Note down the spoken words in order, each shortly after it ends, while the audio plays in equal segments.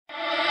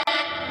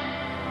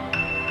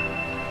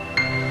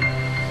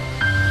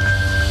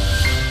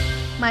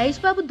మహేష్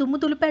బాబు దుమ్ము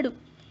దులిపాడు.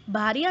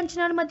 భారీ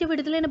అంచనాల మధ్య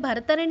విడుదలైన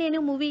భరత్ అనే నేను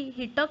మూవీ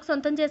హిట్ టాక్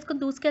సొంతం చేసుకుని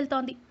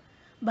దూసుకెళ్తోంది.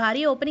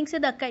 భారీ ఓపెనింగ్సే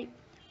దక్కాయి.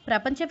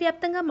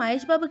 ప్రపంచవ్యాప్తంగా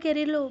మహేష్ బాబు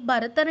కెరీర్లో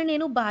భరత్ అనే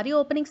నేను భారీ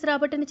ఓపెనింగ్స్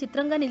రాబట్టిన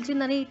చిత్రంగా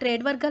నిలిచిందని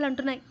ట్రేడ్ వర్గాలు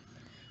అంటున్నాయి.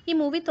 ఈ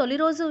మూవీ తొలి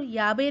రోజు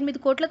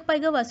 58 కోట్లకు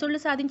పైగా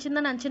వసూళ్లు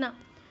సాధించిందని అంచనా.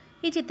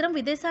 ఈ చిత్రం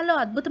విదేశాల్లో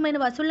అద్భుతమైన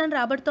వసూళ్లను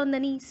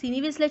రాబడుతోందని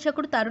సినీ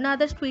విశ్లేషకుడు తరుణ్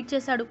ఆదర్శ్ ట్వీట్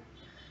చేశాడు.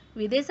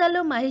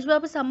 విదేశాల్లో మహేష్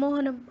బాబు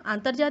సమ్మోహనం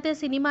అంతర్జాతీయ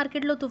సినీ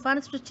మార్కెట్లో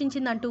తుఫాను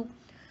సృష్టించిందంటూ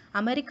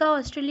America,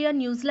 Australia,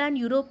 New Zealand,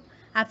 Europe,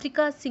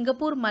 Africa,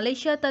 Singapore,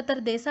 Malaysia తదితర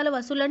దేశాల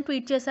వసూళ్లను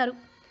ట్వీట్ చేశారు.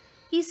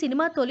 ఈ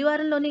సినిమా తొలి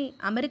వారంలోనే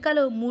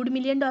అమెరికాలో $3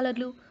 మిలియన్,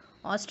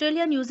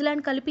 ఆస్ట్రేలియా,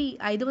 న్యూజిలాండ్ కలిపి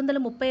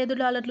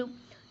 $535,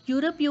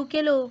 యూరోప్,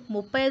 యూకేలో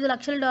 $35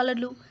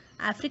 లక్షల,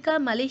 ఆఫ్రికా,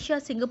 మలేషియా,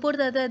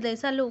 సింగపూర్ తదితర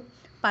దేశాల్లో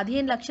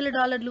 $15 లక్షల,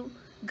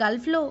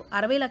 గల్ఫ్లో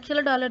 $60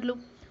 లక్షల,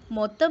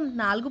 మొత్తం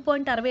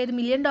 $4.65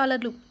 మిలియన్,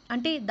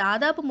 అంటే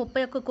దాదాపు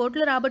 31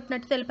 కోట్లు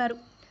రాబట్టినట్టు తెలిపారు.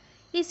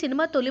 ఈ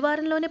సినిమా తొలి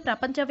వారంలోనే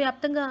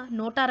ప్రపంచవ్యాప్తంగా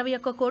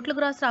 161 కోట్ల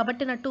గ్రాస్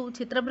రాబట్టినట్టు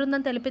చిత్ర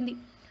బృందం తెలిపింది.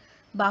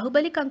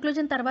 బాహుబలి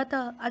కంక్లూజన్ తర్వాత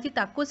అతి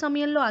తక్కువ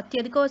సమయంలో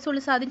అత్యధిక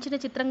వసూళ్లు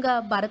సాధించిన చిత్రంగా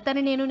భరత్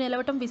అనే నేను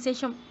నిలవటం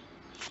విశేషం.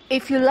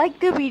 If you like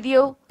the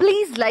video,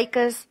 please like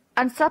us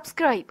and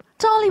subscribe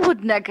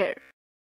Tollywood Nagar.